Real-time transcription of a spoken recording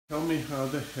Tell me how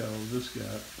the hell this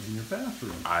got in your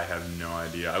bathroom. I have no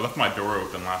idea. I left my door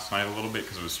open last night a little bit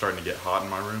because it was starting to get hot in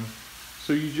my room.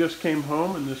 So you just came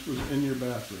home and this was in your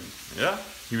bathroom? Yeah.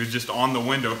 He was just on the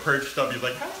window, perched up. He's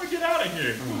like, how do I get out of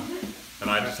here? And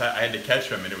I had to catch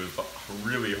him, and it was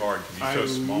really hard because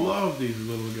he's so small. I love these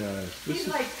little guys. He's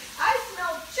like, I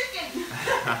smell chicken.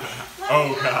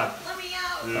 God. Let me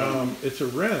out. Yeah. It's a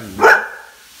wren, right?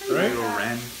 Little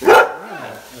wren.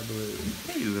 I believe.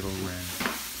 Hey, little wren.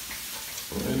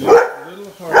 And its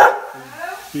little heart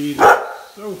is beating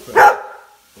so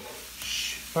fast.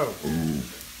 Shh. Oh.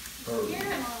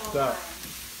 Stop.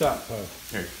 Stop, Poe.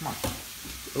 Here, come on.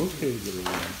 Okay, little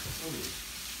wren.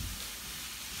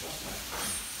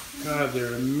 God,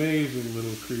 they're amazing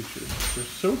little creatures. They're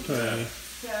so tiny.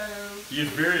 So He is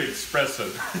very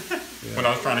expressive. When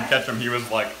I was trying to catch him, he was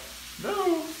like,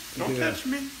 no, don't catch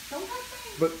me. don't touch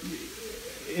me. But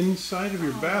inside of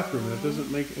your bathroom, that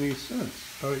doesn't make any sense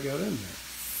how he got in there.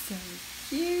 So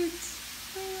cute.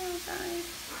 Oh, guys.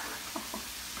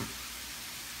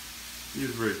 He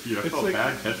was very cute. I It's felt like-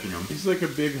 bad catching him. He's like a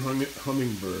big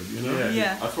hummingbird, you know?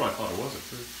 Yeah. That's what I thought it was at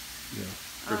first. Yeah.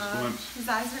 First glimpse. His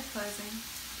eyes are closing.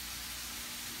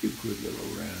 You good little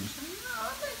wren. Oh,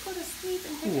 I'm gonna go to sleep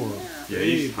and take Poor. a nap. Yeah,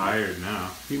 he's tired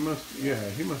now. He must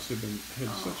have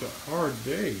had such a hard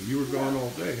day. You were gone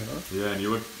all day, huh? Yeah, and he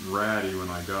looked ratty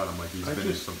when I got him, like he's I been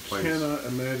in just some place. cannot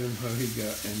imagine how he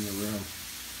got in your room.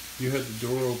 You had the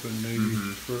door open, maybe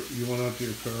you went out to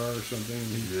your car or something,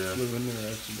 and he flew in there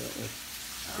accidentally.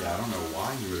 Yeah, I don't know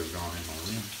why he would have gone in my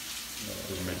room.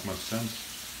 Doesn't make much sense.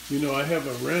 You know, I have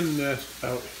a wren nest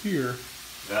out here.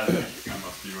 That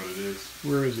must be what it is.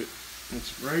 Where is it?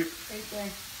 It's right Right there.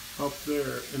 up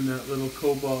there in that little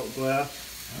cobalt glass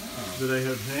that I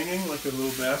have hanging, like a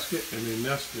little basket, and they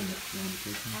nest in it.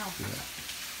 Ow. Yeah.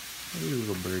 Hey,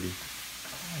 little birdie.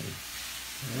 Hi.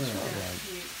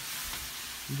 Cute.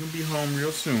 You're gonna be home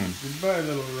real soon. Goodbye,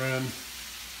 little wren.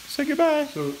 Say goodbye.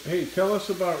 So, hey, tell us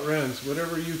about wrens.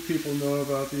 Whatever you people know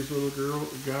about these little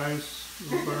guys,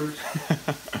 little birds.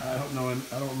 I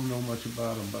don't know much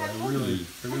about them, but I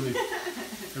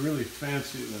really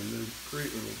fancy them. They're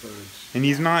great little birds. And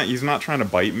he's not trying to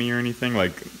bite me or anything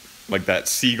like that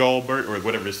seagull bird or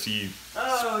whatever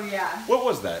Oh, yeah. What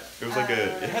was that? It was like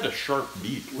it had a sharp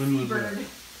beak. When was that?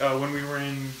 Bird. When we were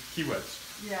in Key West.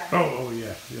 Yeah. Oh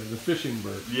yeah, the fishing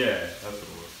bird. Yeah, that's what it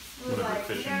was. It was Whatever like,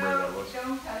 fishing no, bird that was.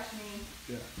 don't touch me.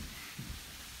 Yeah.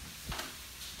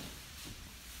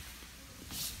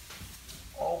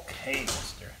 Okay,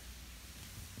 mister.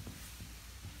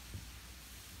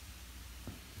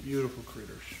 Beautiful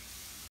critters.